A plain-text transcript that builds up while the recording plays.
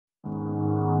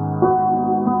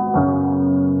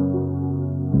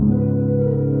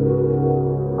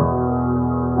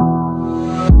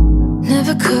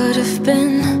I've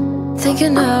been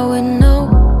thinking I would know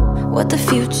what the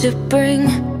future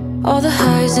bring, all the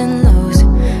highs and lows.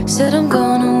 Said I'm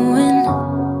gonna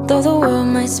win, though the world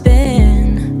might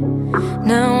spin.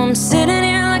 Now I'm sitting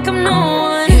here like I'm no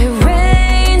one. It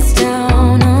rains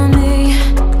down on me,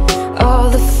 all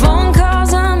the phone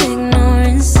calls I'm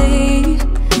ignoring. See,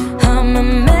 I'm a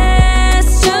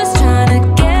mess, just trying to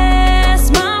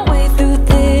guess my way through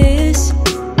this.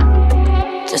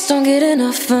 Just don't get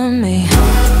enough of me.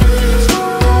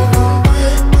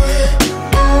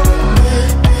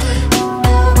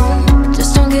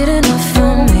 Just don't get enough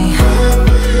of me.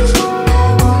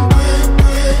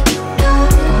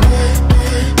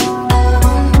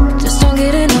 Just don't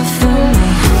get enough of me.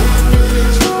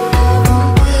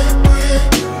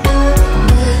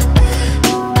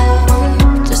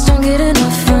 Just don't get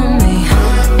enough of me.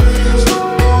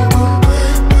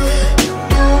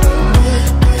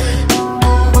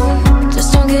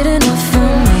 Just don't get enough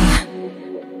of me.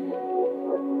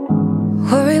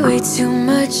 Worry way too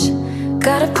much,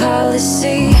 got a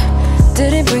policy.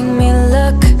 Didn't bring me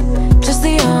luck, just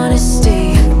the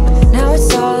honesty. Now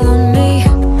it's all